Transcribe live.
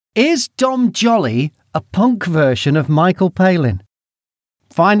Is Dom Jolly a punk version of Michael Palin?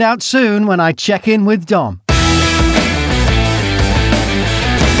 Find out soon when I check in with Dom.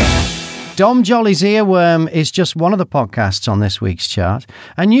 Dom Jolly's Earworm is just one of the podcasts on this week's chart.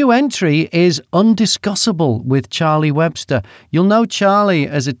 A new entry is Undiscussable with Charlie Webster. You'll know Charlie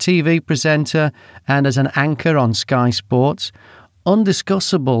as a TV presenter and as an anchor on Sky Sports.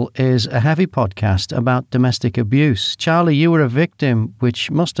 Undiscussable is a heavy podcast about domestic abuse. Charlie, you were a victim, which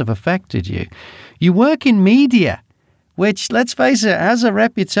must have affected you. You work in media, which, let's face it, has a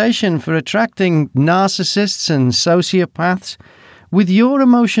reputation for attracting narcissists and sociopaths. With your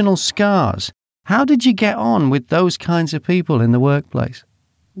emotional scars, how did you get on with those kinds of people in the workplace?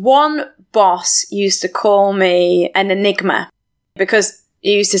 One boss used to call me an enigma because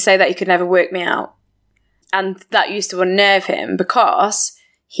he used to say that he could never work me out. And that used to unnerve him because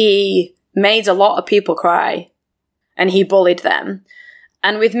he made a lot of people cry and he bullied them.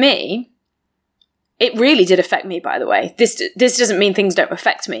 And with me, it really did affect me, by the way. This doesn't mean things don't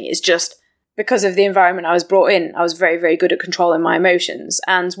affect me. It's just because of the environment I was brought in, I was very, very good at controlling my emotions.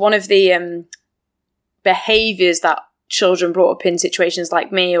 And one of the behaviours that children brought up in situations like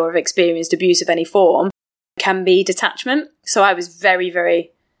me or have experienced abuse of any form can be detachment. So I was very,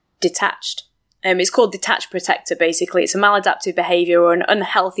 very detached. It's called detached protector, basically. It's a maladaptive behaviour or an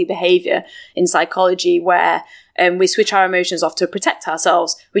unhealthy behaviour in psychology where we switch our emotions off to protect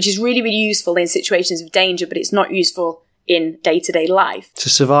ourselves, which is really, really useful in situations of danger, but it's not useful in day-to-day life. It's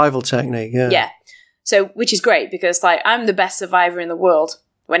a survival technique, yeah. Yeah. So, which is great because, like, I'm the best survivor in the world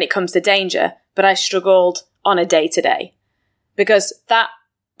when it comes to danger, but I struggled on a day-to-day because that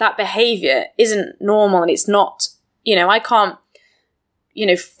behaviour isn't normal and it's not, I can't,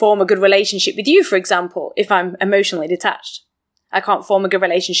 form a good relationship with you, for example, if I'm emotionally detached. I can't form a good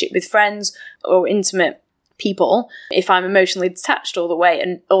relationship with friends or intimate people if I'm emotionally detached all the way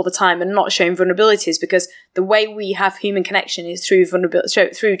and all the time and not showing vulnerabilities, because the way we have human connection is through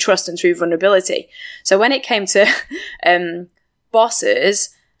through trust and through vulnerability. So when it came to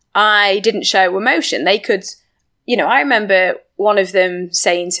bosses, I didn't show emotion. They could, I remember one of them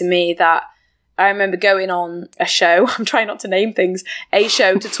saying to me that I remember going on a show, I'm trying not to name things, a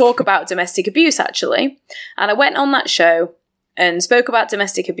show to talk about domestic abuse, actually. And I went on that show and spoke about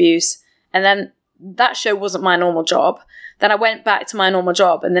domestic abuse, and then that show wasn't my normal job. Then I went back to my normal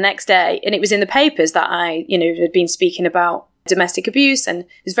job, and the next day, and it was in the papers that I, had been speaking about domestic abuse, and it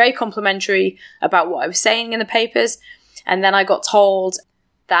was very complimentary about what I was saying in the papers. And then I got told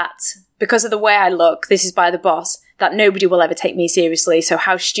that because of the way I look, this is by the boss, that nobody will ever take me seriously. So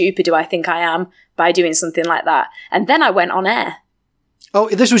how stupid do I think I am by doing something like that? And then I went on air. Oh,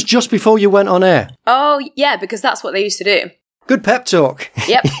 this was just before you went on air? Oh, yeah, because that's what they used to do. Good pep talk.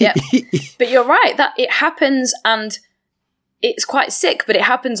 Yep. But you're right, that it happens, and it's quite sick, but it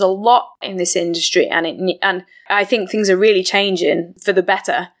happens a lot in this industry, and I think things are really changing for the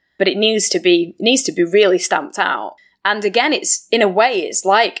better, but it needs to be really stamped out. And again, it's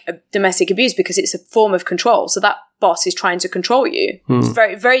like a domestic abuse because it's a form of control. So that boss is trying to control you. It's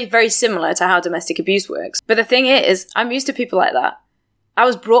very, very, very similar to how domestic abuse works. But the thing is, I'm used to people like that. I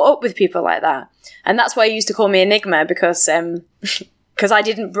was brought up with people like that. And that's why he used to call me Enigma, because I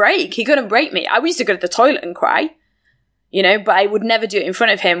didn't break. He couldn't break me. I used to go to the toilet and cry, but I would never do it in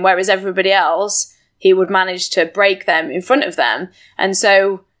front of him, whereas everybody else, he would manage to break them in front of them. And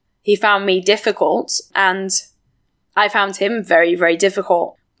so he found me difficult, and I found him very, very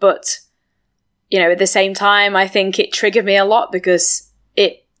difficult. But, at the same time, I think it triggered me a lot because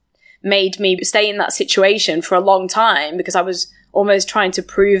it made me stay in that situation for a long time because I was almost trying to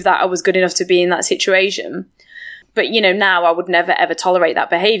prove that I was good enough to be in that situation. But, now I would never, ever tolerate that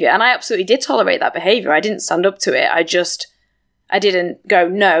behaviour. And I absolutely did tolerate that behaviour. I didn't stand up to it. I didn't go,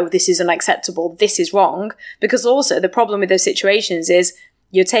 no, this is unacceptable, this is wrong. Because also the problem with those situations is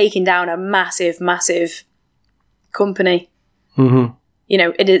you're taking down a massive, massive company. Mm-hmm.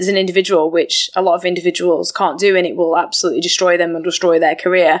 It is an individual, which a lot of individuals can't do, and it will absolutely destroy them and destroy their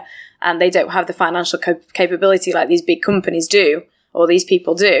career. And they don't have the financial capability like these big companies do, or these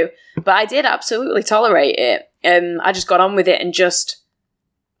people do. But I did absolutely tolerate it. I just got on with it and just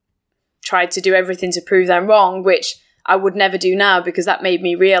tried to do everything to prove them wrong, which I would never do now, because that made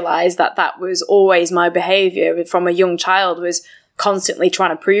me realise that was always my behaviour from a young child, was constantly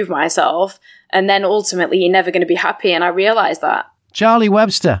trying to prove myself. And then ultimately you're never going to be happy. And I realised that. Charlie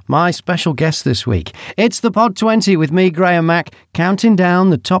Webster, my special guest this week. It's the Pod 20 with me, Graham Mack, counting down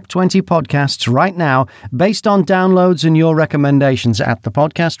the top 20 podcasts right now based on downloads and your recommendations at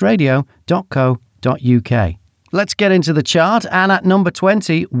thepodcastradio.co.uk. Let's get into the chart, and at number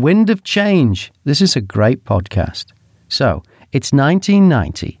 20, Wind of Change. This is a great podcast. So, it's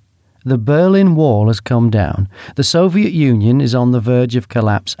 1990, The Berlin Wall has come down, the Soviet Union is on the verge of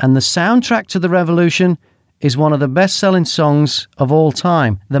collapse, and the soundtrack to the revolution is one of the best-selling songs of all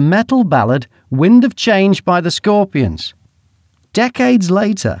time, the metal ballad Wind of Change by the Scorpions. Decades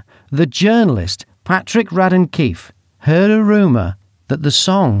later, the journalist Patrick Radden Keefe heard a rumour that the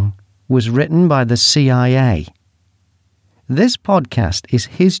song was written by the CIA. This podcast is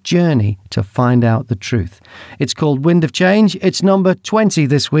his journey to find out the truth. It's called Wind of Change. It's number 20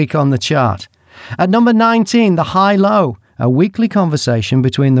 this week on the chart. At number 19, The High Low, a weekly conversation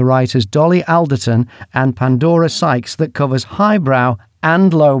between the writers Dolly Alderton and Pandora Sykes that covers highbrow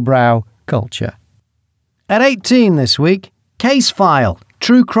and lowbrow culture. At 18 this week, Case File,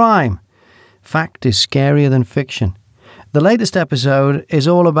 True Crime. Fact is scarier than fiction. The latest episode is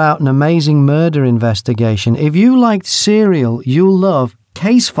all about an amazing murder investigation. If you liked Serial, you'll love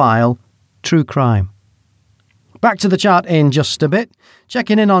Case File, True Crime. Back to the chart in just a bit.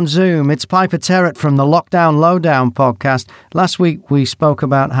 Checking in on Zoom, it's Piper Terrett from the Lockdown Lowdown podcast. Last week we spoke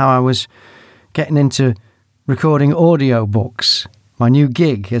about how I was getting into recording audiobooks, my new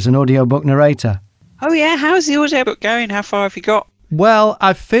gig as an audiobook narrator. Oh yeah, how's the audiobook going? How far have you got? Well,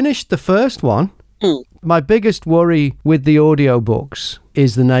 I've finished the first one. My biggest worry with the audiobooks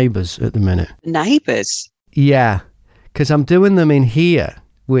is the neighbours at the minute. Neighbours? Yeah, because I'm doing them in here,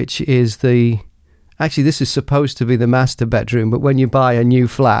 which is the... Actually, this is supposed to be the master bedroom, but when you buy a new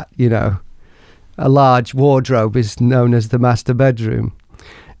flat, you know, a large wardrobe is known as the master bedroom.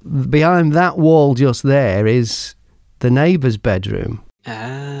 Behind that wall just there is the neighbour's bedroom.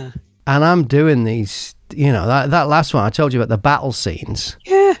 Ah. And I'm doing these, you know, that last one I told you about, the battle scenes.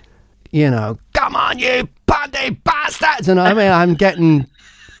 Yeah. You know, come on, you bloody bastards! And I mean, I'm getting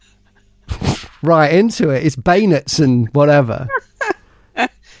right into it. It's bayonets and whatever.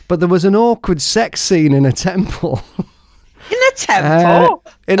 But there was an awkward sex scene in a temple. In a temple?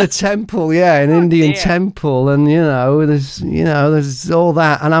 In a temple, yeah, an Indian temple. And, there's all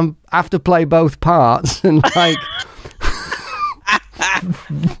that. And I have to play both parts. And, like,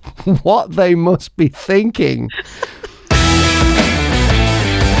 what they must be thinking.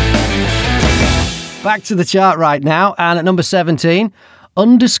 Back to the chart right now, and at number 17,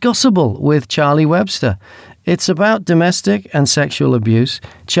 Undiscussable with Charlie Webster. It's about domestic and sexual abuse.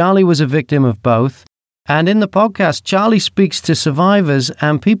 Charlie was a victim of both. And in the podcast, Charlie speaks to survivors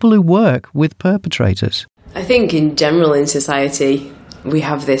and people who work with perpetrators. I think in general in society, we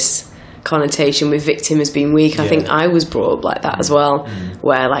have this connotation with victim as being weak. I think I was brought up like that as well,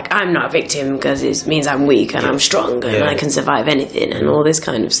 where like I'm not a victim because it means I'm weak and I'm strong and I can survive anything and all this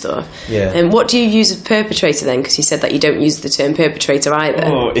kind of stuff. And what do you use as perpetrator then? Because you said that you don't use the term perpetrator either.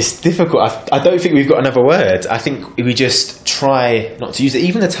 Oh, it's difficult. I don't think we've got another word. I think we just try not to use it.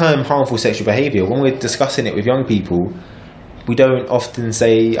 Even the term harmful sexual behaviour, when we're discussing it with young people, we don't often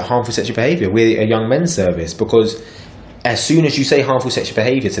say harmful sexual behaviour. We're a young men's service, because as soon as you say harmful sexual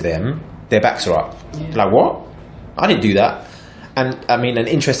behaviour to them, their backs are up. Like, what? I didn't do that. And I mean, an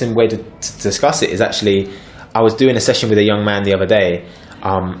interesting way to discuss it is actually, I was doing a session with a young man the other day,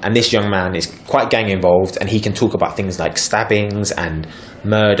 and this young man is quite gang involved, and he can talk about things like stabbings and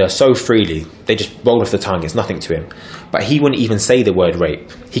murder so freely. They just roll off the tongue. It's nothing to him. But he wouldn't even say the word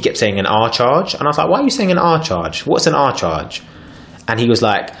rape. He kept saying an R charge. And I was like, why are you saying an R charge? What's an R charge? And he was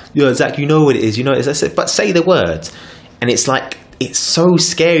like, yeah, Zach, you know what it is. You know, I said, but say the words. And it's like, it's so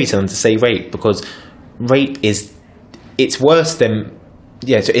scary to them to say rape, because rape it's worse than,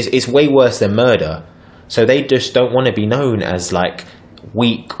 it's way worse than murder. So they just don't want to be known as like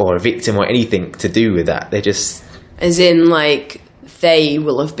weak or a victim or anything to do with that. They just... As in, like, they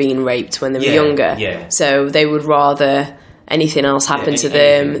will have been raped when they were younger. Yeah. So they would rather anything else happen to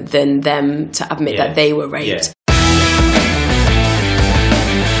them than them to admit that they were raped. Yeah.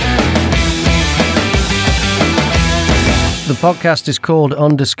 The podcast is called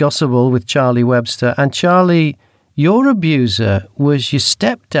Undiscussable with Charlie Webster. And Charlie, your abuser was your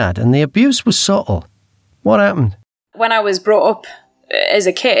stepdad, and the abuse was subtle. What happened? When I was brought up as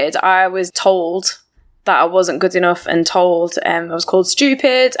a kid, I was told that I wasn't good enough, and told I was called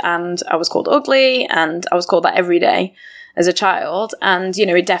stupid, and I was called ugly, and I was called that every day as a child. And, you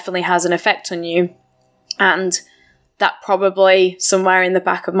know, it definitely has an effect on you. And that probably somewhere in the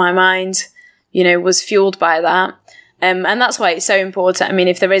back of my mind, you know, was fueled by that. And that's why it's so important. I mean,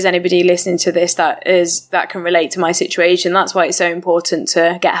 if there is anybody listening to this that can relate to my situation, that's why it's so important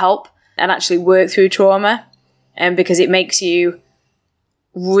to get help and actually work through trauma. Because it makes you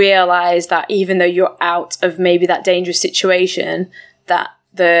realize that even though you're out of maybe that dangerous situation, that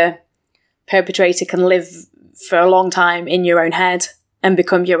the perpetrator can live for a long time in your own head and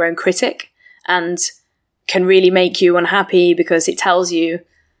become your own critic, and can really make you unhappy because it tells you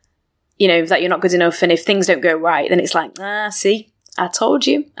you know, that you're not good enough. And if things don't go right, then it's like, see, I told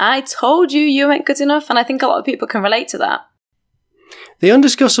you you weren't good enough. And I think a lot of people can relate to that. The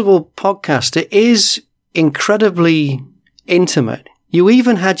Undiscussable podcast, it is incredibly intimate. You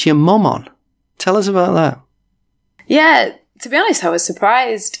even had your mum on. Tell us about that. Yeah, to be honest, I was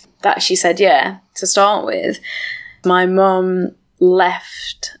surprised that she said yeah to start with. My mum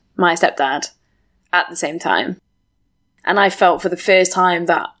left my stepdad at the same time. And I felt for the first time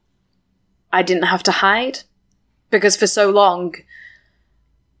that I didn't have to hide, because for so long,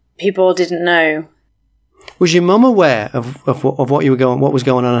 people didn't know. Was your mum aware of what was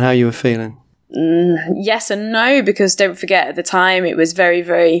going on and how you were feeling? Yes and no, because don't forget, at the time it was very,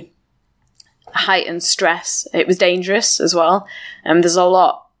 very heightened stress. It was dangerous as well. There's a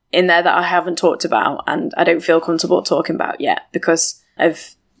lot in there that I haven't talked about, and I don't feel comfortable talking about yet because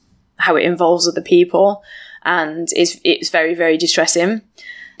of how it involves other people, and it's very, very distressing.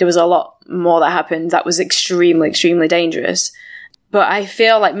 There was a lot more that happened that was extremely, extremely dangerous. But I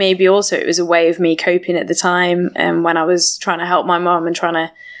feel like maybe also it was a way of me coping at the time, when I was trying to help my mum and trying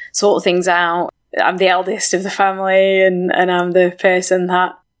to sort things out. I'm the eldest of the family, and I'm the person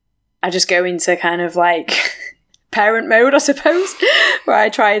that I just go into kind of like parent mode, I suppose, where I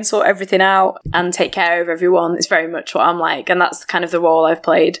try and sort everything out and take care of everyone. It's very much what I'm like, and that's kind of the role I've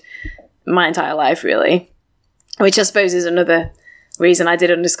played my entire life, really, which I suppose is another reason I did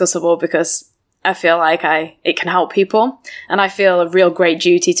Undiscussable, because I feel like it can help people, and I feel a real great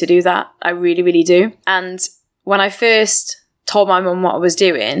duty to do that. I really, really do. And when I first told my mum what I was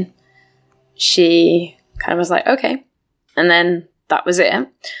doing, she kind of was like, okay. And then that was it.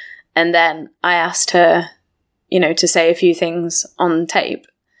 And then I asked her, you know, to say a few things on tape.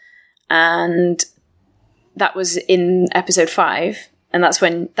 And that was in episode 5. And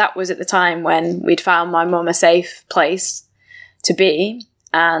that was at the time when we'd found my mum a safe place to be,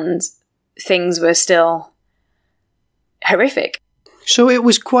 and things were still horrific. So it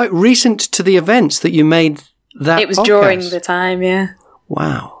was quite recent to the events that you made that It was podcast. during the time, yeah.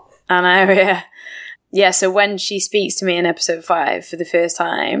 Wow. I know, yeah. Yeah, so when she speaks to me in episode 5 for the first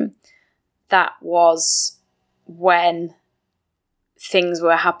time, that was when things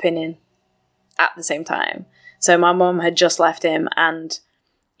were happening at the same time. So my mum had just left him, and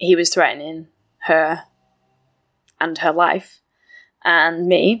he was threatening her and her life and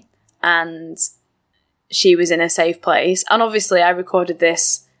me, and she was in a safe place. And obviously I recorded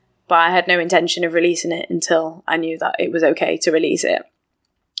this, but I had no intention of releasing it until I knew that it was okay to release it,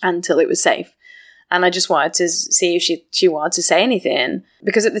 until it was safe. And I just wanted to see if she wanted to say anything,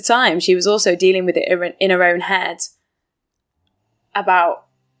 because at the time she was also dealing with it in her own head about,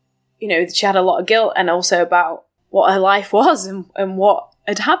 you know, she had a lot of guilt, and also about what her life was and what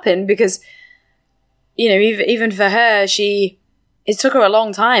had happened, because, you know, even for her, it took her a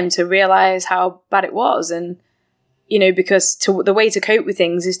long time to realise how bad it was. And, you know, because the way to cope with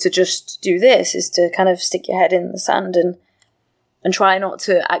things is to just do this, is to kind of stick your head in the sand and try not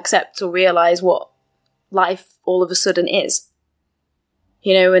to accept or realise what life all of a sudden is.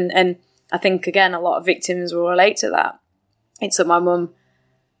 You know, and I think, again, a lot of victims will relate to that. It took my mum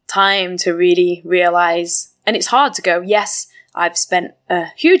time to really realise, and it's hard to go, yes, I've spent a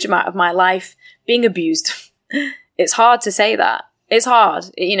huge amount of my life being abused. It's hard to say that. It's hard,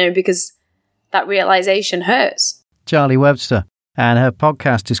 you know, because that realisation hurts. Charlie Webster, and her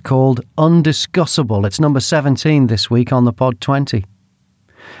podcast is called Undiscussable. It's number 17 this week on the Pod 20.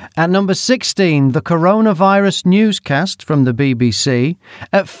 At number 16, the coronavirus newscast from the BBC.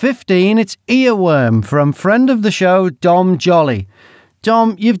 At 15, it's Earworm from friend of the show, Dom Jolly.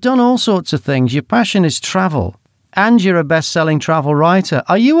 Dom, you've done all sorts of things. Your passion is travel, and you're a best-selling travel writer.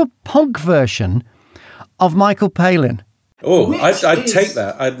 Are you a punk version of Michael Palin? Oh, I'd take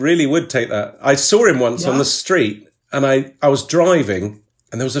that. I really would take that. I saw him once on the street, and I was driving,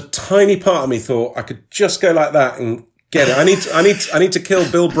 and there was a tiny part of me thought I could just go like that and get it. I need to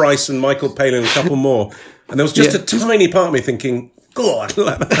kill Bill Bryce and Michael Palin and a couple more. And there was just a tiny part of me thinking, God,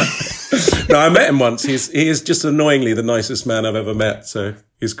 like that. No, I met him once. He is just annoyingly the nicest man I've ever met. So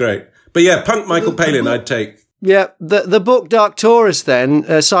he's great. But yeah, punk Michael Palin, I'd take. Yeah, the book Dark Tourist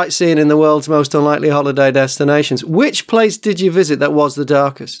then, sightseeing in the world's most unlikely holiday destinations. Which place did you visit that was the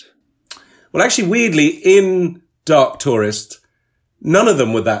darkest? Well, actually, weirdly, in Dark Tourist, none of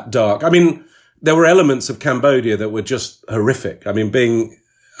them were that dark. I mean, there were elements of Cambodia that were just horrific. I mean,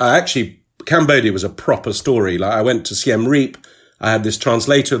 Cambodia was a proper story. Like, I went to Siem Reap. I had this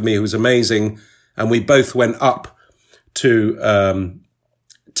translator with me who was amazing. And we both went up to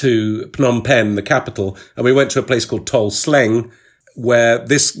Phnom Penh, the capital. And we went to a place called Tol Sleng, where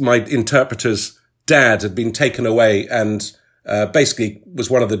my interpreter's dad had been taken away and basically was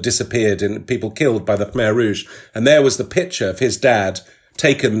one of the disappeared and people killed by the Khmer Rouge. And there was the picture of his dad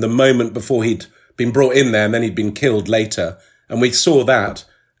taken the moment before he'd been brought in there and then he'd been killed later. And we saw that.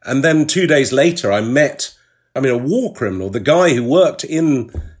 And then 2 days later, I met, a war criminal, the guy who worked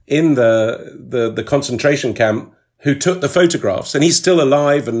in the concentration camp who took the photographs, and he's still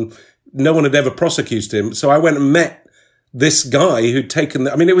alive and no one had ever prosecuted him. So I went and met this guy who'd taken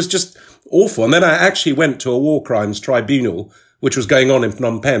it was just awful. And then I actually went to a war crimes tribunal, which was going on in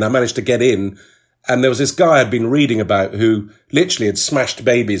Phnom Penh. I managed to get in, and there was this guy I'd been reading about who literally had smashed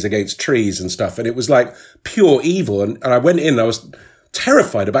babies against trees and stuff. And it was like pure evil. And I went in, I was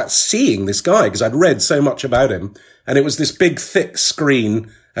terrified about seeing this guy because I'd read so much about him. And it was this big, thick screen,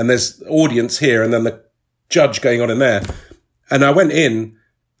 and there's audience here, and then the judge going on in there. And I went in,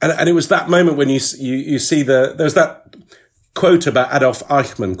 and it was that moment when you see there's that quote about Adolf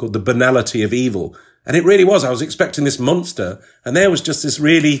Eichmann called The Banality of Evil. And it really was. I was expecting this monster, and there was just this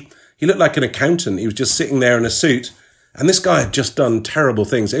he looked like an accountant. He was just sitting there in a suit. And this guy had just done terrible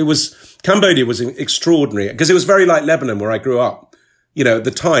things. Cambodia was extraordinary because it was very like Lebanon where I grew up. At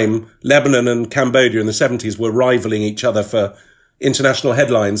the time, Lebanon and Cambodia in the 70s were rivaling each other for international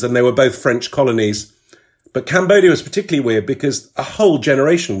headlines, and they were both French colonies. But Cambodia was particularly weird because a whole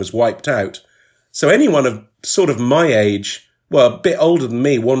generation was wiped out. So anyone of sort of my age, well, a bit older than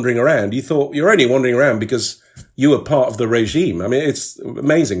me, wandering around, you thought you're only wandering around because you were part of the regime. It's an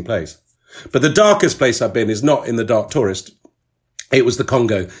amazing place. But the darkest place I've been is not in the Dark Tourist. It was the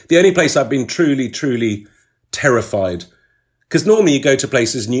Congo. The only place I've been truly, truly terrified. Because normally you go to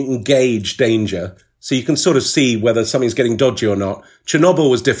places and you can gauge danger. So you can sort of see whether something's getting dodgy or not. Chernobyl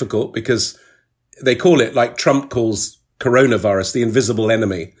was difficult because they call it, like Trump calls coronavirus, the invisible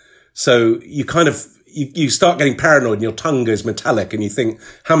enemy. So you kind of, you start getting paranoid and your tongue goes metallic and you think,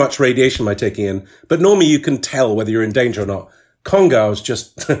 how much radiation am I taking in? But normally you can tell whether you're in danger or not. Congo, I was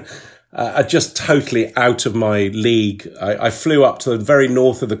just, just totally out of my league. I flew up to the very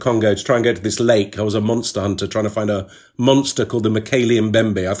north of the Congo to try and go to this lake. I was a monster hunter trying to find a monster called the Mekele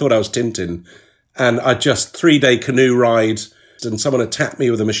Mbembe. I thought I was Tintin. And 3-day canoe ride, and someone attacked me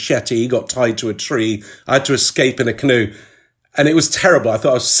with a machete. He got tied to a tree. I had to escape in a canoe. And it was terrible. I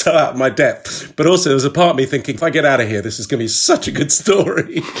thought I was so out of my depth. But also there was a part of me thinking, if I get out of here, this is going to be such a good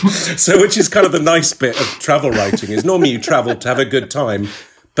story. So which is kind of the nice bit of travel writing, is normally you travel to have a good time.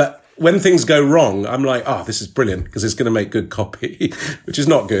 But when things go wrong, I'm like, this is brilliant because it's going to make good copy, which is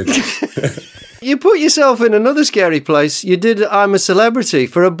not good. You put yourself in another scary place. You did I'm a Celebrity.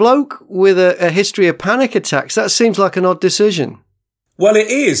 For a bloke with a history of panic attacks, that seems like an odd decision. Well, it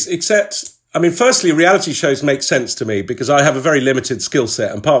is, except, firstly, reality shows make sense to me because I have a very limited skill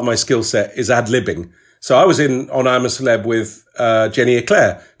set, and part of my skill set is ad-libbing. So I was on I'm a Celeb with Jenny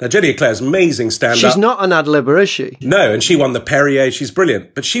Eclair. Now, Jenny Eclair's amazing stand-up. She's not an ad-libber, is she? No, and she won the Perrier. She's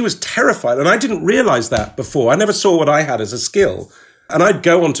brilliant. But she was terrified, and I didn't realise that before. I never saw what I had as a skill. And I'd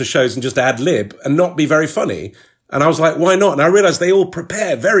go onto shows and just ad-lib and not be very funny. And I was like, why not? And I realised they all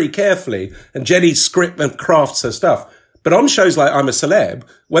prepare very carefully, and Jenny script and crafts her stuff. But on shows like I'm a Celeb,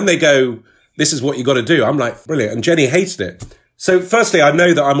 when they go, this is what you got to do, I'm like, brilliant. And Jenny hated it. So firstly, I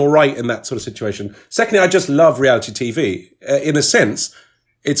know that I'm all right in that sort of situation. Secondly, I just love reality TV. In a sense,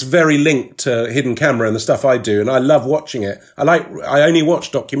 it's very linked to Hidden Camera and the stuff I do, and I love watching it. I only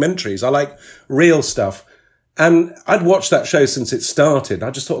watch documentaries. I like real stuff. And I'd watched that show since it started.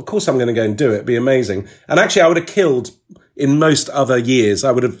 I just thought, of course I'm going to go and do it. It'd be amazing. And actually, I would have killed, in most other years,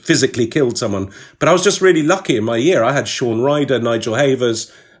 I would have physically killed someone. But I was just really lucky in my year. I had Shaun Ryder, Nigel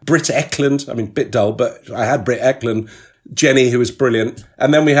Havers, Britt Eklund. Bit dull, but I had Britt Eklund, Jenny, who was brilliant.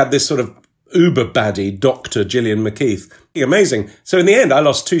 And then we had this sort of uber baddie, Dr. Gillian McKeith. Amazing. So in the end, I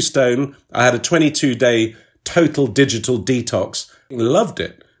lost 2 stone. I had a 22-day total digital detox. Loved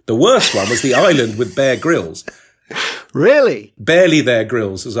it. The worst one was the island with Bear Grylls. Really? Barely There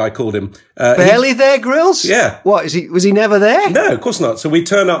Grylls, as I called him. Barely There Grylls? Yeah. What, was he never there? No, of course not. So we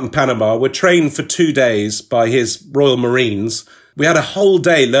turn up in Panama. We're trained for 2 days by his Royal Marines. We had a whole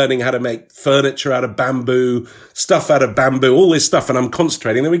day learning how to make furniture out of bamboo, stuff out of bamboo, all this stuff, and I'm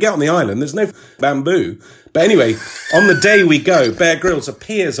concentrating. Then we get on the island. There's no bamboo. But anyway, on the day we go, Bear Grylls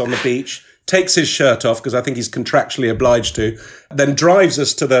appears on the beach, takes his shirt off because I think he's contractually obliged to, then drives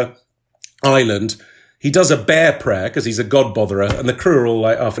us to the island. He does a bear prayer because he's a god botherer, and the crew are all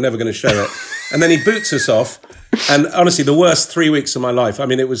like, we're never going to show it. And then he boots us off. And honestly, the worst 3 weeks of my life. I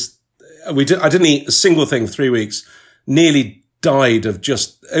didn't eat a single thing for 3 weeks, nearly died of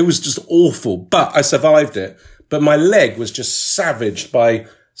it was just awful, but I survived it. But my leg was just savaged by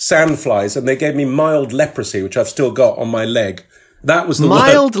sandflies, and they gave me mild leprosy, which I've still got on my leg. That was the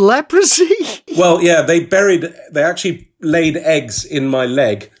mild leprosy. Well, yeah, they actually laid eggs in my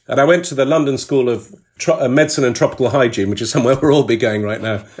leg. And I went to the London School of Medicine and Tropical Hygiene, which is somewhere we'll all be going right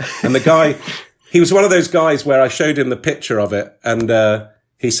now. And the guy, he was one of those guys where I showed him the picture of it. And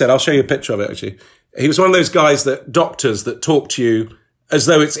he said, I'll show you a picture of it, actually. He was one of those guys doctors that talk to you as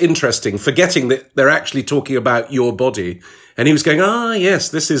though it's interesting, forgetting that they're actually talking about your body. And he was going, yes,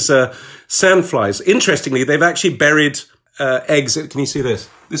 this is sandflies. Interestingly, they've actually buried eggs. Can you see this?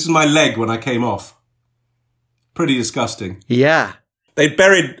 This is my leg when I came off. Pretty disgusting. Yeah. They'd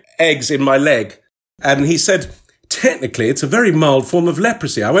buried eggs in my leg. And he said, technically, it's a very mild form of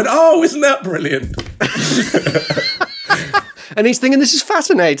leprosy. I went, isn't that brilliant? And he's thinking, this is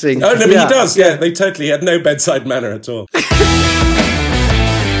fascinating. Oh, no, but he does. Yeah, they totally had no bedside manner at all.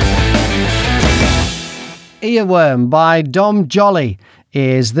 Earworm by Dom Jolly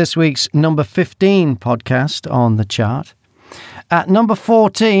is this week's number 15 podcast on the chart. At number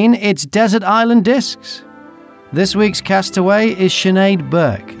 14, it's Desert Island Discs. This week's castaway is Sinead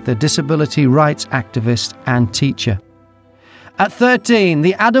Burke, the disability rights activist and teacher. At 13,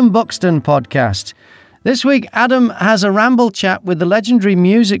 the Adam Buxton podcast. This week, Adam has a ramble chat with the legendary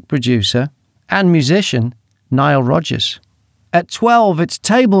music producer and musician, Nile Rodgers. At 12, it's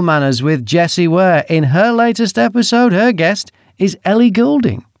Table Manners with Jessie Ware. In her latest episode, her guest is Ellie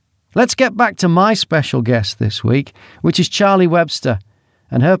Goulding. Let's get back to my special guest this week, which is Charlie Webster,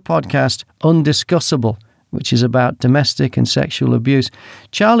 and her podcast, Undiscussable, which is about domestic and sexual abuse.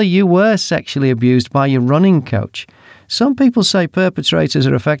 Charlie, you were sexually abused by your running coach. Some people say perpetrators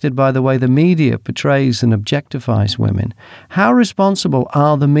are affected by the way the media portrays and objectifies women. How responsible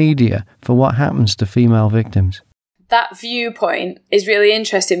are the media for what happens to female victims? That viewpoint is really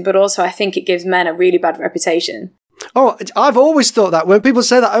interesting, but also I think it gives men a really bad reputation. Oh, I've always thought that. When people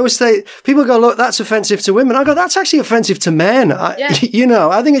say that, I always say, people go, look, that's offensive to women. I go, that's actually offensive to men. I think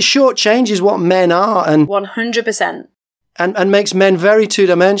it shortchanges what men are. And 100%. And makes men very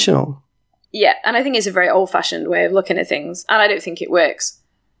two-dimensional. Yeah, and I think it's a very old-fashioned way of looking at things, and I don't think it works.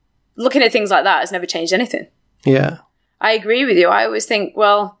 Looking at things like that has never changed anything. Yeah. I agree with you. I always think,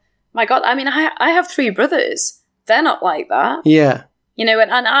 well, my God, I mean, I have 3 brothers. They're not like that. Yeah.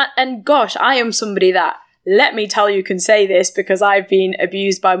 And gosh, I am somebody that, let me tell you, can say this because I've been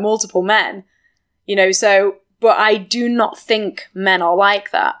abused by multiple men. But I do not think men are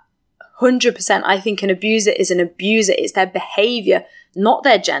like that. 100%. I think an abuser is an abuser. It's their behaviour, not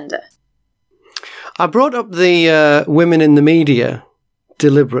their gender. I brought up the women in the media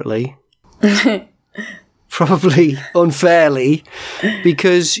deliberately, probably unfairly,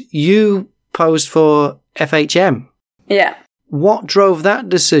 because you posed for FHM. Yeah. What drove that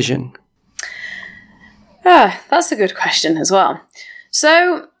decision? That's a good question as well.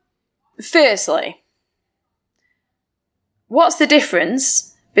 So, firstly, what's the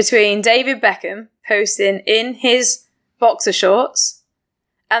difference between David Beckham posting in his boxer shorts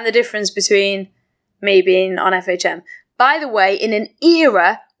and the difference between me being on FHM? By the way, in an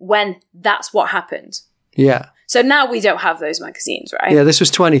era when that's what happened. Yeah. So now we don't have those magazines, right? Yeah, this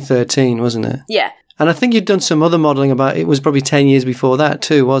was 2013, wasn't it? Yeah. And I think you'd done some other modelling about it. Was probably 10 years before that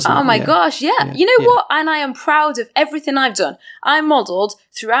too, wasn't it? Oh my gosh, yeah. You know what? And I am proud of everything I've done. I modelled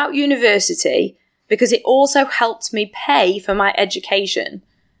throughout university because it also helped me pay for my education.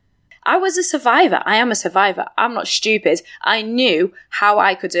 I was a survivor. I am a survivor. I'm not stupid. I knew how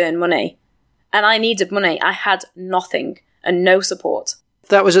I could earn money. And I needed money. I had nothing and no support.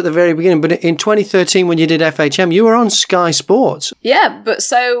 That was at the very beginning. But in 2013, when you did FHM, you were on Sky Sports. Yeah, but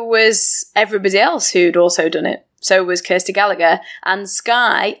so was everybody else who'd also done it. So was Kirsty Gallagher. And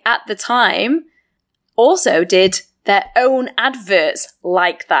Sky, at the time, also did their own adverts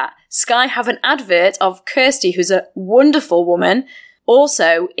like that. Sky have an advert of Kirsty, who's a wonderful woman,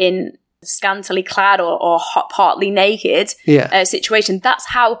 also in scantily clad or partly naked situation. That's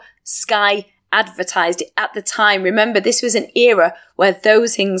how Sky advertised it at the time. Remember, this was an era where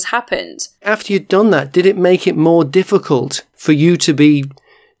those things happened. After you'd done that, did it make it more difficult for you to be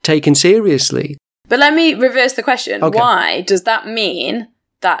taken seriously? But let me reverse the question. Okay. Why does that mean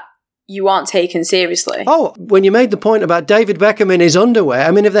that you aren't taken seriously? Oh, when you made the point about David Beckham in his underwear,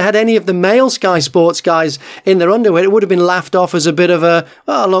 I mean, if they had any of the male Sky Sports guys in their underwear, it would have been laughed off as a bit of a,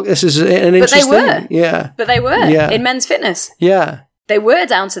 oh, look, this is an interesting... But they were. Yeah. But they were in Men's Fitness. Yeah. They were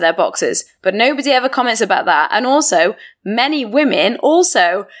down to their boxers, but nobody ever comments about that. And also, many women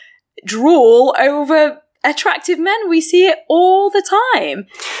also drool over attractive men. We see it all the time.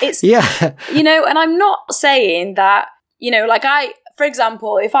 It's, and I'm not saying that, for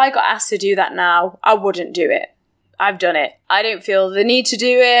example, if I got asked to do that now, I wouldn't do it. I've done it. I don't feel the need to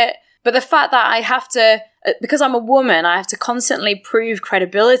do it. But the fact that I have to, because I'm a woman, I have to constantly prove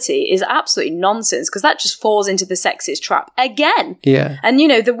credibility is absolutely nonsense, because that just falls into the sexist trap again. Yeah. And, you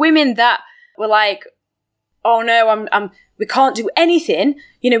know, the women that were like, oh no, we can't do anything.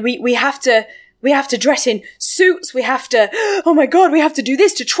 You know, we have to dress in suits. We have to, oh my God, we have to do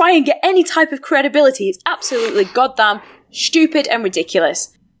this to try and get any type of credibility. It's absolutely goddamn stupid and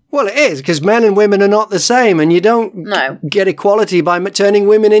ridiculous. Well, it is, because men and women are not the same, and you don't get equality by turning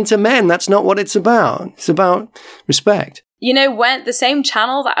women into men. That's not what it's about. It's about respect. You know, when the same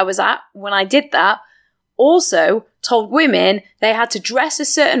channel that I was at when I did that also told women they had to dress a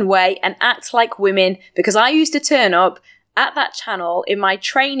certain way and act like women, because I used to turn up at that channel in my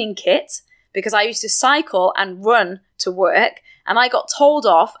training kit, because I used to cycle and run to work, and I got told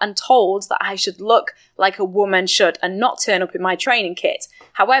off and told that I should look like a woman should and not turn up in my training kit.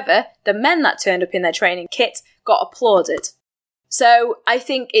 However, the men that turned up in their training kit got applauded. So I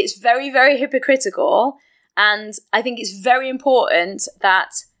think it's very, very hypocritical, and I think it's very important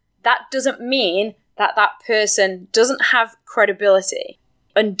that that doesn't mean that that person doesn't have credibility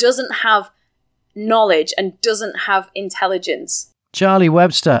and doesn't have knowledge and doesn't have intelligence. Charlie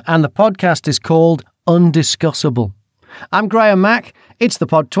Webster, and the podcast is called Undiscussable. I'm Graham Mack. It's the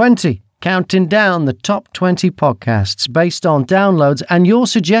Pod 20, counting down the top 20 podcasts based on downloads and your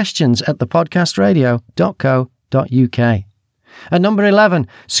suggestions at thepodcastradio.co.uk. At number 11,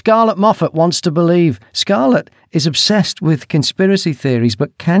 Scarlett Moffat wants to believe. Scarlett is obsessed with conspiracy theories,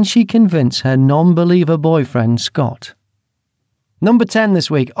 but can she convince her non-believer boyfriend, Scott? Number 10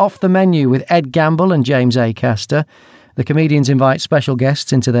 this week, Off the Menu with Ed Gamble and James Acaster. The comedians invite special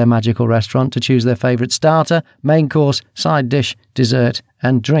guests into their magical restaurant to choose their favourite starter, main course, side dish, dessert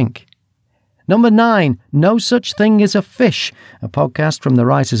and drink. Number 9, No Such Thing as a Fish, a podcast from the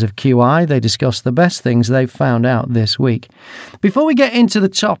writers of QI. They discuss the best things they've found out this week. Before we get into the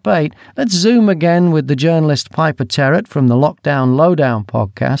top 8, let's zoom again with the journalist Piper Terrett from the Lockdown Lowdown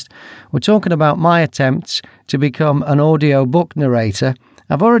podcast. We're talking about my attempts to become an audio book narrator.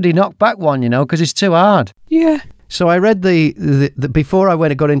 I've already knocked back one, you know, because it's too hard. Yeah. So I read the before I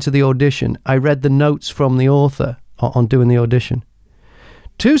got into the audition, I read the notes from the author on doing the audition.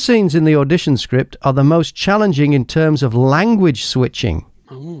 2 scenes in the audition script are the most challenging in terms of language switching.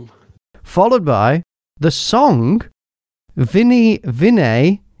 Ooh. Followed by the song Vini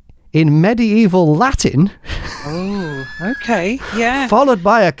Vine in medieval Latin. Oh, okay, yeah. Followed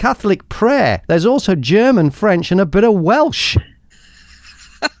by a Catholic prayer. There's also German, French and a bit of Welsh.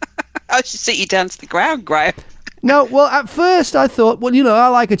 I should sit you down to the ground, Graham. No, well, at first I thought, well, you know, I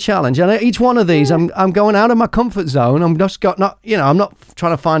like a challenge, and each one of these, I'm going out of my comfort zone. I'm not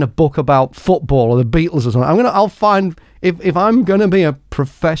trying to find a book about football or the Beatles or something. I'll find if I'm going to be a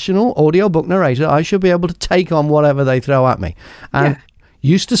professional audiobook narrator, I should be able to take on whatever they throw at me. And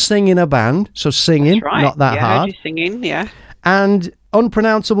used to sing in a band, so singing, right. not that hard. Yeah, singing, yeah. And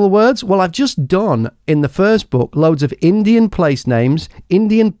unpronounceable words. Well, I've just done in the first book loads of Indian place names,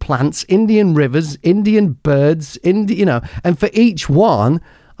 Indian plants, Indian rivers, Indian birds, and for each one,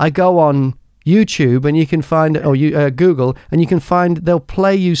 I go on YouTube and you can find, or Google, and you can find they'll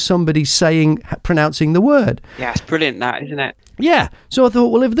play you somebody pronouncing the word. Yeah, it's brilliant, that, isn't it? Yeah. So I thought,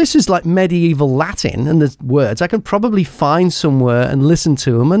 well, if this is like medieval Latin and there's words, I can probably find somewhere and listen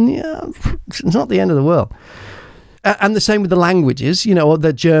to them, and it's not the end of the world. And the same with the languages,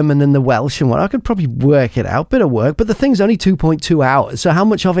 the German and the Welsh and what. I could probably work it out, bit of work, but the thing's only 2.2 hours, so how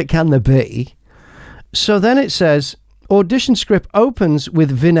much of it can there be? So then it says, audition script opens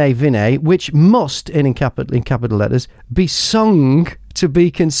with Vine Vine, which must, in capital letters, be sung to be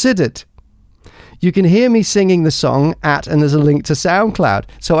considered. You can hear me singing the song and there's a link to SoundCloud.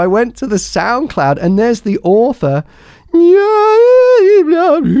 So I went to the SoundCloud, and there's the author.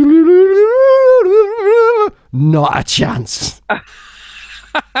 Not a chance.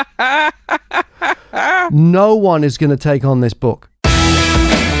 No one is going to take on this book.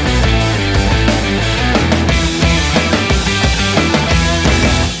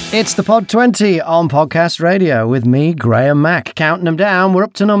 It's the Pod 20 on Podcast Radio with me, Graham Mack. Counting them down, we're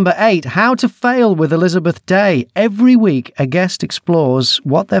up to number 8, How to Fail with Elizabeth Day. Every week, a guest explores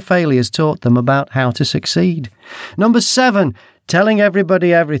what their failures taught them about how to succeed. Number 7, Telling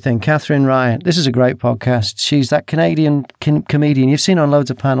Everybody Everything, Catherine Ryan. This is a great podcast. She's that Canadian comedian you've seen on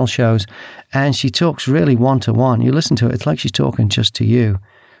loads of panel shows, and she talks really one-to-one. You listen to it, it's like she's talking just to you.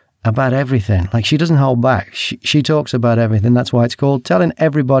 About everything. Like, she doesn't hold back. She talks about everything. That's why it's called Telling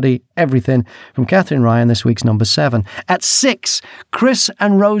Everybody Everything, from Catherine Ryan, this week's number 7. At 6, Chris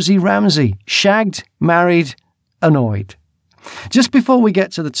and Rosie Ramsey, shagged, married, annoyed. Just before we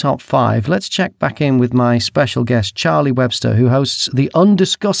get to the top 5, let's check back in with my special guest, Charlie Webster, who hosts the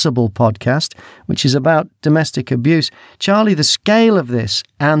Undiscussable podcast, which is about domestic abuse. Charlie, the scale of this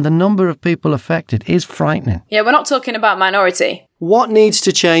and the number of people affected is frightening. Yeah, we're not talking about minority. What needs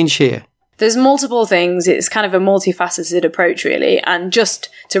to change here? There's multiple things. It's kind of a multifaceted approach, really. And just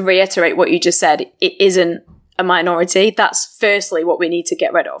to reiterate what you just said, it isn't a minority. That's firstly what we need to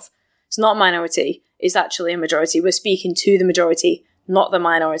get rid of. It's not a minority. It's actually a majority. We're speaking to the majority, not the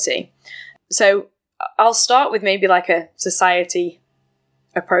minority. So I'll start with maybe like a society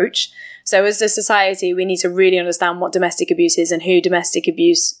approach. So as a society, we need to really understand what domestic abuse is and who domestic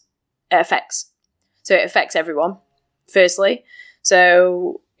abuse affects. So it affects everyone, firstly.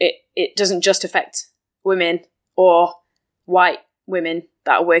 So it doesn't just affect women or white women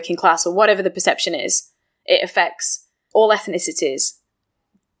that are working class or whatever the perception is. It affects all ethnicities,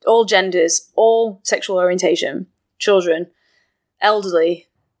 all genders, all sexual orientation, children, elderly,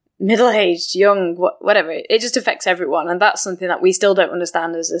 middle-aged, young, whatever. It just affects everyone. And that's something that we still don't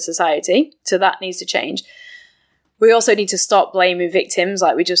understand as a society. So that needs to change. We also need to stop blaming victims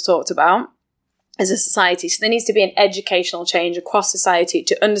like we just talked about as a society. So there needs to be an educational change across society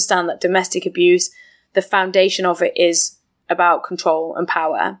to understand that domestic abuse, the foundation of it is about control and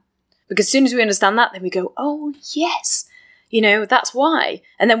power. Because as soon as we understand that, then we go, oh, yes, that's why.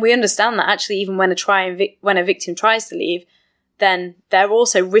 And then we understand that actually even when a victim tries to leave, then they're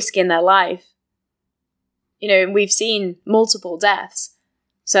also risking their life. And we've seen multiple deaths.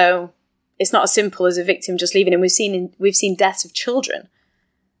 So it's not as simple as a victim just leaving. And we've seen deaths of children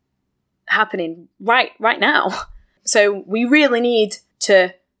happening right now. So we really need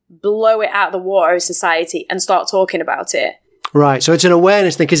to blow it out of the water as society and start talking about it. Right. So it's an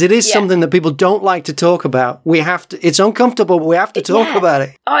awareness thing because it is something that people don't like to talk about. It's uncomfortable, but we have to talk about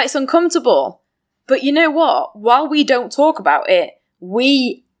it. Oh, it's uncomfortable. But you know what? While we don't talk about it,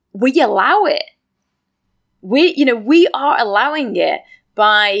 we allow it. We are allowing it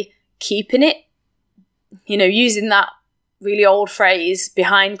by keeping it, using that really old phrase,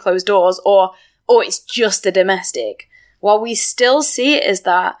 behind closed doors, or it's just a domestic. While we still see it as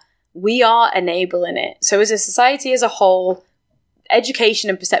that, we are enabling it. So as a society as a whole, education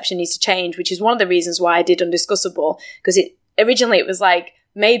and perception needs to change, which is one of the reasons why I did Undiscussable, because originally it was like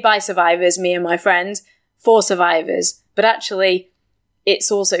made by survivors, me and my friends, for survivors. But actually, it's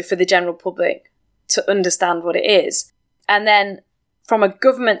also for the general public to understand what it is. And then from a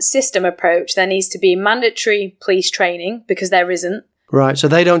government system approach, there needs to be mandatory police training because there isn't. Right, so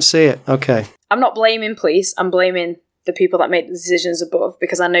they don't see it. Okay. I'm not blaming police. I'm blaming the people that make the decisions above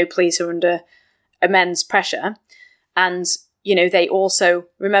because I know police are under immense pressure. And, they also,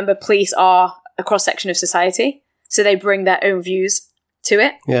 remember, police are a cross-section of society. So they bring their own views to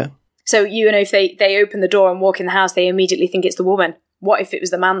it. Yeah. So, if they open the door and walk in the house, they immediately think it's the woman. What if it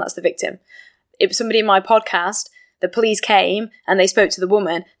was the man that's the victim? If somebody in my podcast, the police came and they spoke to the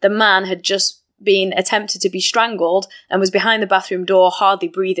woman, the man had just been attempted to be strangled and was behind the bathroom door, hardly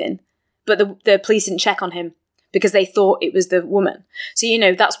breathing. But the police didn't check on him because they thought it was the woman. So,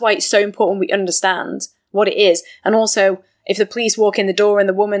 that's why it's so important we understand what it is. And also, if the police walk in the door and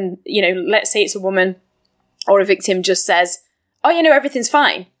the woman, let's say it's a woman or a victim just says, oh, everything's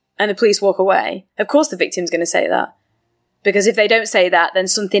fine, and the police walk away, of course the victim's going to say that. Because if they don't say that, then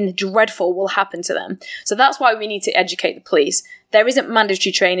something dreadful will happen to them. So that's why we need to educate the police. There isn't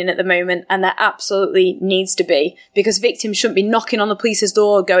mandatory training at the moment, and there absolutely needs to be, because victims shouldn't be knocking on the police's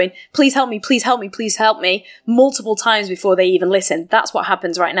door going, please help me, please help me, please help me, multiple times before they even listen. That's what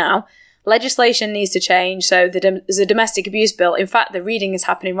happens right now. Legislation needs to change. So there's a domestic abuse bill. In fact, the reading is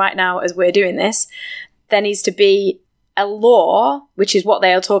happening right now as we're doing this. There needs to be a law, which is what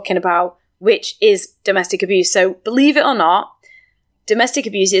they are talking about, which is domestic abuse. So believe it or not, domestic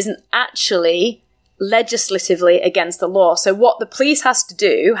abuse isn't actually legislatively against the law. So what the police have to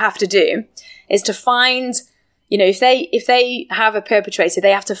do is to find, if they have a perpetrator, they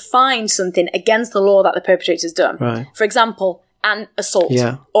have to find something against the law that the perpetrator's done. Right. For example, an assault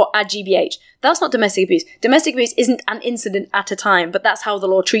or a GBH. That's not domestic abuse. Domestic abuse isn't an incident at a time, but that's how the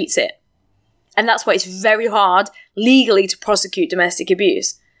law treats it. And that's why it's very hard legally to prosecute domestic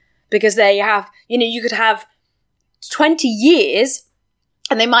abuse. Because they have, you could have 20 years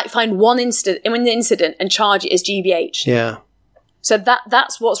and they might find one incident and charge it as GBH. Yeah. So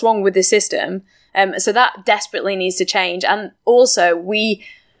that's what's wrong with the system. So that desperately needs to change. And also we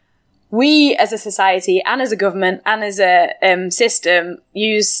as a society and as a government and as a system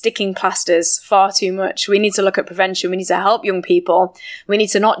use sticking plasters far too much. We need to look at prevention. We need to help young people. We need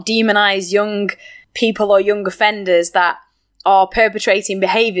to not demonize young people or young offenders that are perpetrating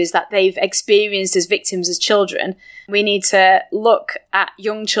behaviours that they've experienced as victims as children. We need to look at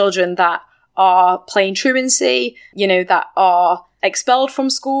young children that are playing truancy, that are expelled from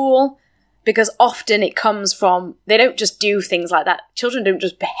school, because often it comes from, they don't just do things like that. Children don't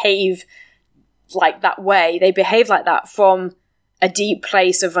just behave like that way. They behave like that from a deep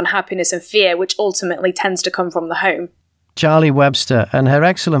place of unhappiness and fear, which ultimately tends to come from the home. Charlie Webster and her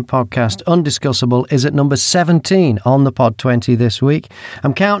excellent podcast, Undiscussable, is at number 17 on the Pod 20 this week.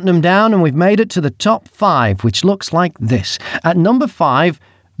 I'm counting them down and we've made it to the top 5, which looks like this. At number 5,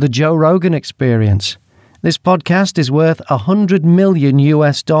 The Joe Rogan Experience. This podcast is worth $100 million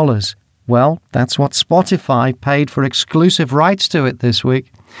US. Well, that's what Spotify paid for exclusive rights to it this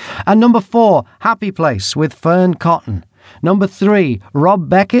week. At number 4, Happy Place with Fern Cotton. Number 3, Rob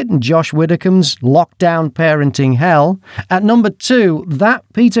Beckett and Josh Widdicombe's Lockdown Parenting Hell. At number 2, That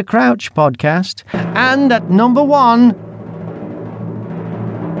Peter Crouch podcast. And at number 1,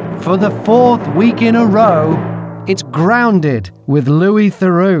 for the 4th week in a row, it's Grounded with Louis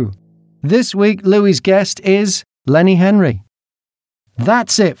Theroux. This week, Louis' guest is Lenny Henry.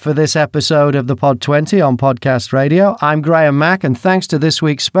 That's it for this episode of the Pod 20 on Podcast Radio. I'm Graham Mack, and thanks to this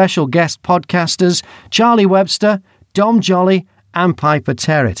week's special guest podcasters, Charlie Webster, Dom Jolly and Piper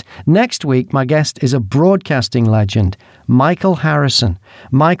Terrett. Next week, my guest is a broadcasting legend, Michael Harrison.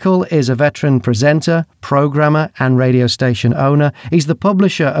 Michael is a veteran presenter, programmer and radio station owner. He's the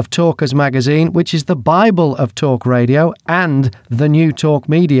publisher of Talkers magazine, which is the Bible of talk radio and the new talk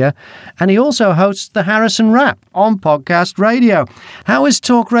media. And he also hosts the Harrison Rap on Podcast Radio. How is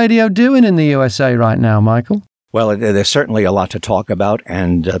talk radio doing in the USA right now, Michael? Well, there's certainly a lot to talk about,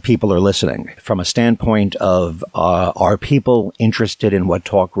 and people are listening. From a standpoint of are people interested in what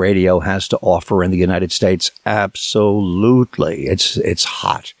talk radio has to offer in the United States? Absolutely. It's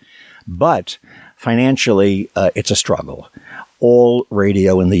hot. But financially, it's a struggle. All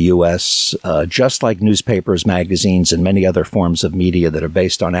radio in the U.S., just like newspapers, magazines, and many other forms of media that are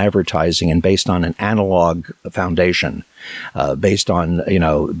based on advertising and based on an analog foundation, based on,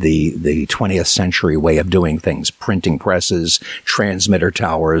 the 20th century way of doing things, printing presses, transmitter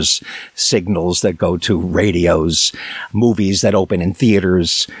towers, signals that go to radios, movies that open in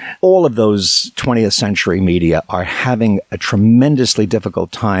theaters. All of those 20th century media are having a tremendously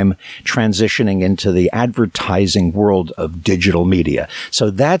difficult time transitioning into the advertising world of digital media. So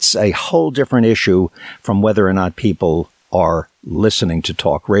that's a whole different issue from whether or not people are listening to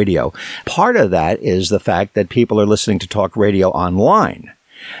talk radio. Part of that is the fact that people are listening to talk radio online.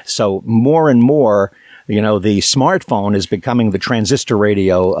 So more and more, the smartphone is becoming the transistor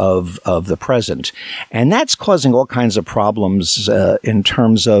radio of the present. And that's causing all kinds of problems in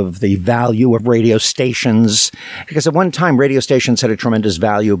terms of the value of radio stations. Because at one time, radio stations had a tremendous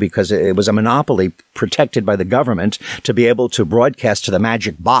value because it was a monopoly protected by the government to be able to broadcast to the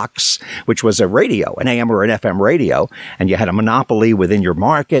magic box, which was a radio, an AM or an FM radio. And you had a monopoly within your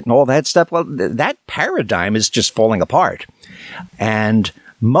market and all that stuff. Well, that paradigm is just falling apart. And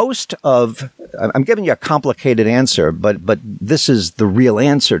I'm giving you a complicated answer, but this is the real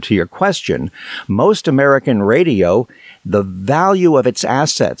answer to your question. Most American radio, the value of its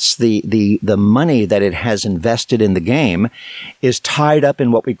assets, the money that it has invested in the game is tied up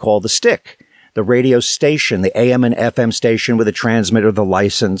in what we call the stick. The radio station, the AM and FM station with a transmitter, the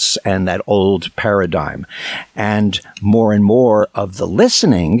license, and that old paradigm. And more of the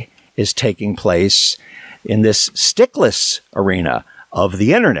listening is taking place in this stickless arena of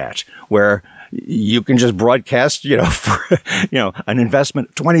the internet, where you can just broadcast, for, an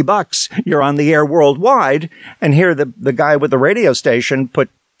investment, $20, you're on the air worldwide. And here the guy with the radio station put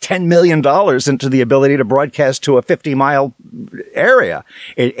 $10 million into the ability to broadcast to a 50-mile area.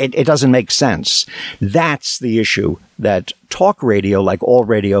 It doesn't make sense. That's the issue that talk radio, like all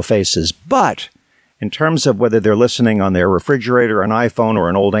radio, faces. But in terms of whether they're listening on their refrigerator, an iPhone, or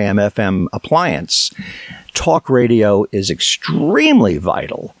an old AM/FM appliance, talk radio is extremely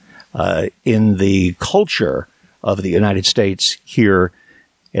vital in the culture of the United States here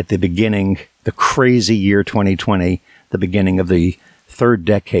at the beginning, the crazy year 2020, the beginning of the third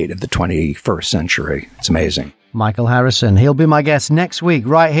decade of the 21st century. It's amazing. Michael Harrison. He'll be my guest next week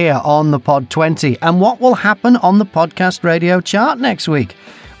right here on the Pod 20. And what will happen on the podcast radio chart next week?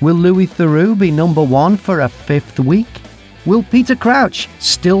 Will Louis Theroux be number 1 for a 5th week? Will Peter Crouch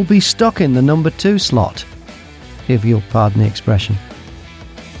still be stuck in the number 2 slot? If you'll pardon the expression.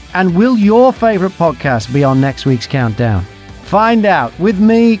 And will your favourite podcast be on next week's countdown? Find out with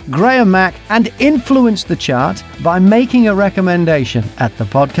me, Graham Mack, and influence the chart by making a recommendation at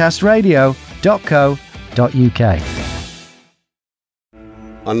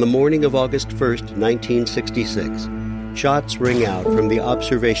thepodcastradio.co.uk. On the morning of August 1st, 1966, shots ring out from the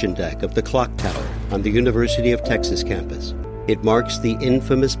observation deck of the clock tower on the University of Texas campus. It marks the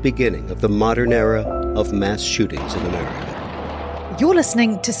infamous beginning of the modern era of mass shootings in America. You're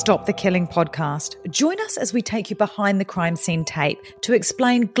listening to Stop the Killing podcast. Join us as we take you behind the crime scene tape to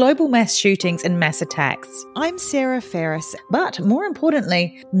explain global mass shootings and mass attacks. I'm Sarah Ferris, but more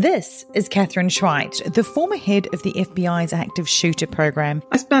importantly, this is Catherine Schweit, the former head of the FBI's active shooter program.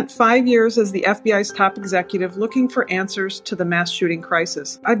 I spent 5 years as the FBI's top executive looking for answers to the mass shooting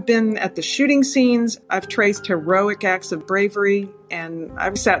crisis. I've been at the shooting scenes, I've traced heroic acts of bravery, and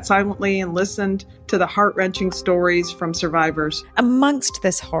I've sat silently and listened to the heart-wrenching stories from survivors. Amongst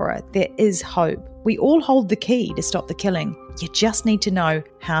this horror, there is hope. We all hold the key to stop the killing. You just need to know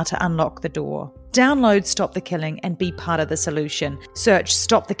how to unlock the door. Download Stop the Killing and be part of the solution. Search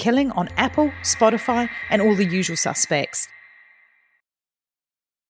Stop the Killing on Apple, Spotify, and all the usual suspects.